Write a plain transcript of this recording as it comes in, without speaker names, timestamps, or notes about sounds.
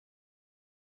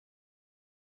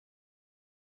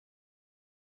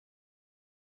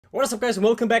What is up, guys, and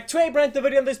welcome back to a brand new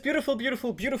video on this beautiful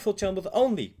channel with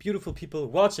only beautiful people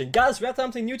watching. Guys, we have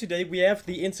something new today. We have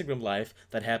the Instagram live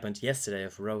that happened yesterday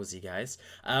of Rosé, guys.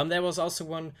 There was also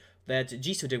one that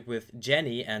Jisoo did with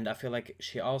Jenny, and I feel like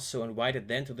she also invited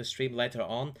them to the stream later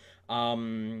on,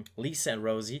 Lisa and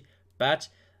Rosé. But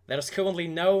there's currently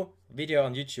no video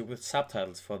on YouTube with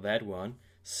subtitles for that one.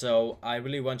 So I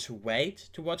really want to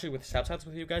wait to watch it with subtitles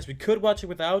with you guys. We could watch it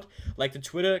without, like the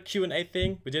Twitter Q&A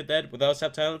thing. We did that without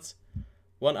subtitles.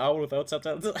 1 hour without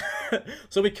subtitles.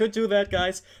 So we could do that,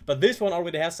 guys. But this one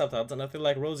already has subtitles, and I feel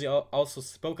like Rosé also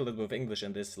spoke a little bit of English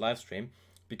in this live stream,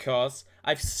 because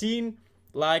I've seen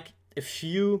like a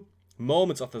few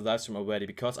moments of the live stream already,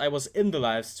 because I was in the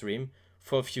live stream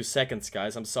for a few seconds,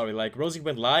 guys. I'm sorry. Like, Rosé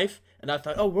went live, and I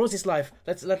thought, oh, Rosé's live.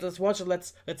 Let's watch it.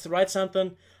 Let's write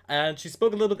something. And she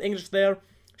spoke a little bit English there.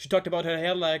 She talked about her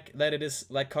hair like that it is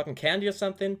like cotton candy or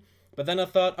something. But then I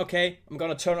thought, okay, I'm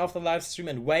gonna turn off the live stream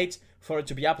and wait for it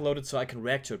to be uploaded so I can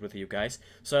react to it with you guys.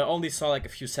 So I only saw like a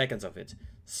few seconds of it.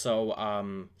 So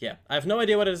yeah, I have no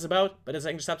idea what it is about, but it's an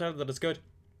English subtitle that is good.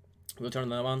 We'll turn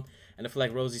them on, and I feel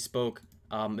like Rosé spoke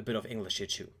a bit of English here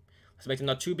too. Let's make them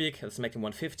not too big. Let's make them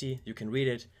 150. You can read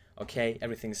it. Okay,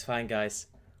 everything's fine, guys.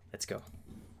 Let's go.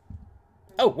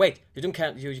 Oh wait, you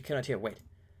cannot hear. Wait.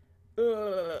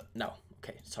 No.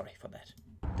 Okay, sorry for that.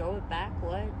 Throw it back?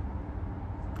 What?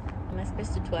 Am I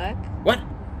supposed to twerk? What?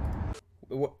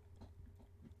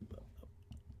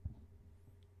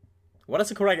 What is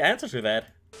the correct answer to that?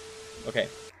 Okay.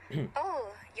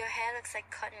 Oh, your hair looks like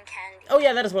cotton candy. Oh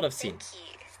yeah, that is what I've seen. Thank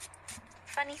you.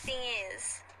 Funny thing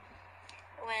is,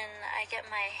 when I get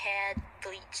my hair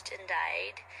bleached and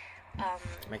dyed,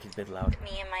 Make it a bit loud.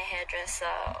 me and my hairdresser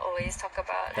always talk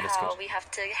about That is how good. we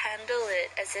have to handle it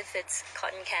as if it's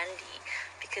cotton candy,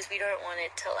 because we don't want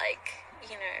it to, like,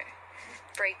 you know,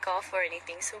 break off or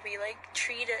anything, so we like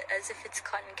treat it as if it's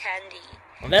cotton candy.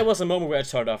 Well, that was the moment where I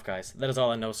started off, guys. That is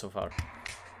all I know so far.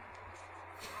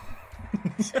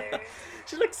 So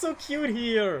She looks so cute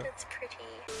here. that's pretty.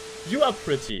 You are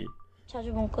pretty.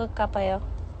 자주 못 끌까봐요.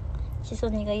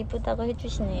 지선이가 이쁘다고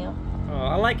해주시네요. Oh,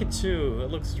 I like it too. It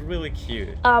looks really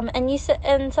cute.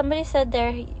 And somebody said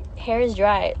their hair is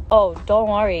dry. Oh, don't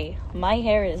worry, my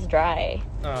hair is dry.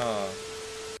 Oh.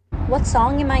 What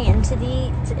song am I into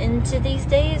these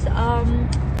days?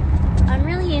 I'm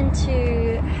really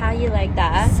into How You Like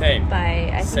That. Same. By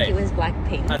I think Same. it was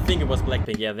Blackpink. I think it was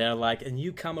Blackpink. Yeah, they're like a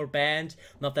newcomer band,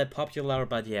 not that popular,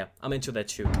 but yeah, I'm into that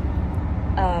too.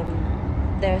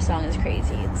 Their song is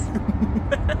crazy. It's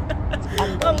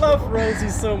I love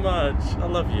Rosé so much. I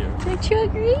love you. Don't you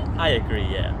agree? I agree.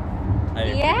 Yeah. I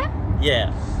agree. Yeah.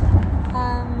 Yeah.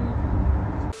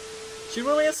 Um. She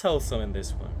really is wholesome in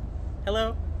this one.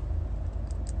 Hello.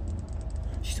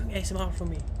 She's doing ASMR for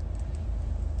me.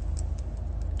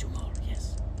 Do more,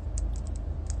 yes.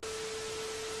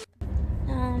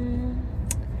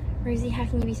 Rosé, how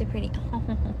can you be so pretty?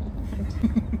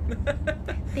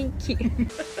 Thank you.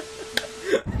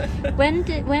 When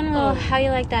will How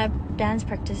You Like That dance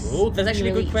practice? Oh, that's be actually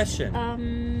a good released?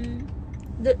 question.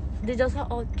 늦어서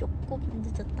조금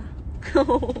늦었다.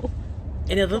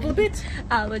 In a little bit?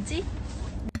 뭐지?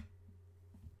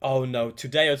 Oh no,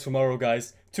 today or tomorrow,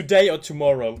 guys. Today or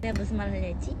tomorrow. 내가 무슨 말을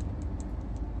했지?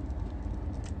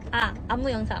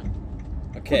 안무 영상.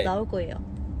 Okay. 곧 나올 거예요.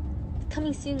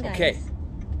 Coming soon, guys. Okay.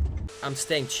 I'm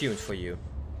staying tuned for you.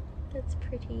 That's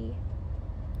pretty.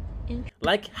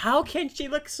 Like, how can she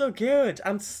look so good?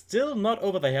 I'm still not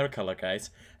over the hair color, guys.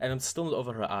 And I'm still not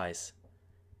over her eyes.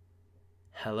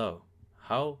 Hello.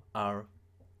 How are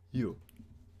you?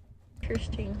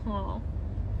 Interesting, huh?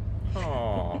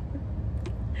 Aww.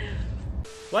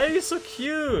 Why are you so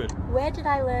cute? Where did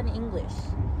I learn English?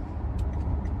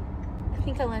 I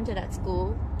think I learned it at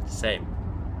school. Same.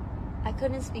 I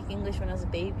couldn't speak English when I was a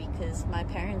baby because my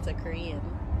parents are Korean.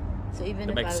 So even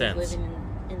That if I makes was sense. living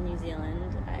in New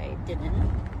Zealand, I didn't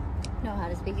know how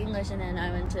to speak English. And then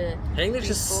I went to Her English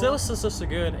is so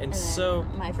good and and so...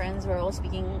 then my friends were all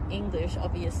speaking English,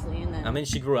 obviously. And then I mean,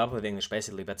 she grew up with English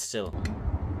basically, but still.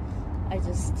 I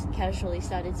just casually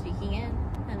started speaking it.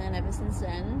 And then ever since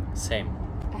then, Same.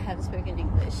 I have spoken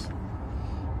English.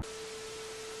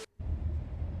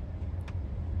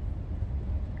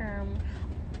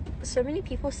 So many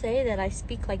people say that I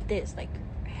speak like this, like,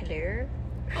 hello.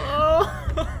 Oh,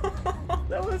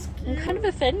 that was cute. I'm kind of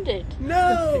offended.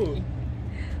 No!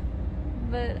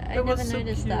 But I That was never so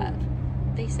noticed cute. that.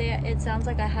 They say it sounds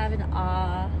like I have an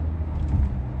R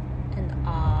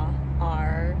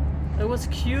That was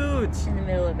cute. in the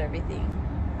middle of everything.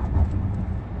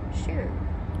 Sure.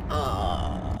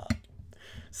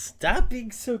 Stop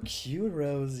being so cute,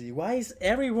 Rosie. Why is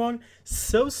everyone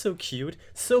so cute,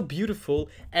 so beautiful,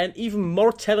 and even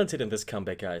more talented in this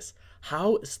comeback, guys?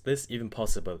 How is this even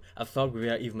possible? I thought we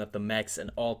were even at the max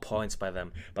and all points by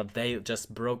them, but they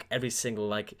just broke every single,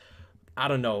 like, I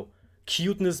don't know,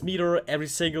 cuteness meter, every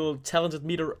single talented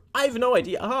meter. I have no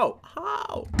idea how.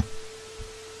 How?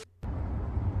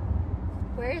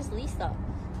 Where is Lisa?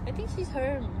 I think she's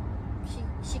home.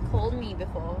 She called me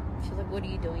before. She was like, "What are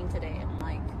you doing today?" I'm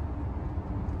like,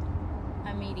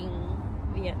 "I'm eating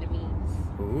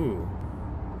Vietnamese." Ooh.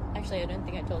 Actually, I don't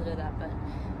think I told her that, but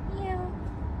yeah.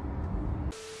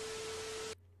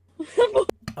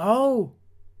 Oh.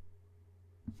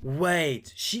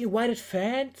 Wait, she invited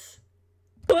fans?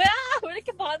 뭐야? 왜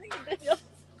이렇게 반응이 느려?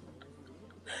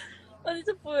 언니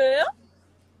저 보여요?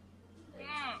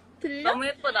 들려? 너무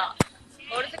예쁘다.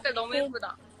 머리 색깔 너무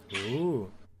예쁘다. Ooh.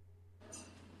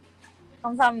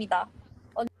 감사합니다.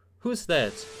 Who's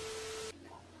that?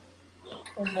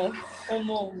 어머.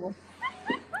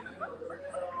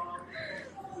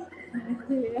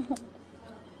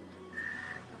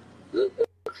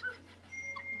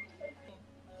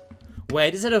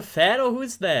 Wait, is it a fan or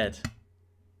who's that?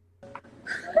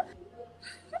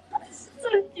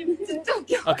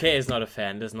 Okay, it's not a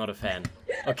fan. It's not a fan.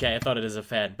 Okay, I thought it is a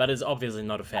fan, but it's obviously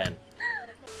not a fan.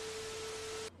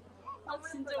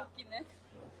 진짜 웃기네.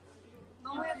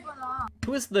 너무 예쁘다.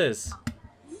 Who is this?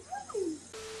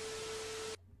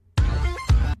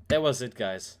 That was it,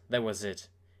 guys. That was it.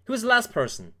 Who's the last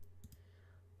person?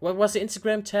 What was the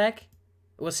Instagram tag?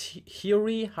 It was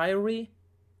Hiori?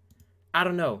 I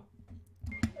don't know.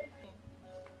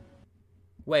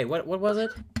 Wait, what was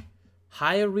it?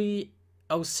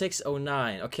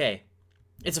 Hiori0609. Okay.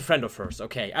 It's a friend of hers.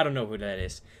 Okay, I don't know who that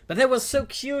is. But that was so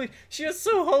cute. She was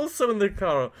so wholesome in the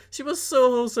car. She was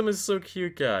so wholesome and so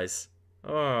cute, guys.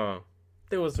 Oh,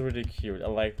 that was really cute. I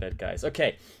like that, guys.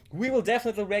 Okay, we will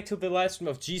definitely react to the live stream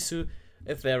of Jisoo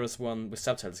if there is one with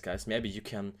subtitles, guys. Maybe you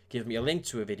can give me a link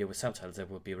to a video with subtitles.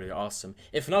 That would be really awesome.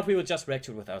 If not, we will just react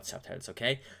to it without subtitles,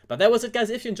 okay? But that was it,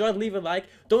 guys. If you enjoyed, leave a like.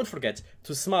 Don't forget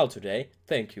to smile today.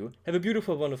 Thank you. Have a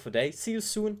beautiful, wonderful day. See you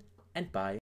soon, and bye.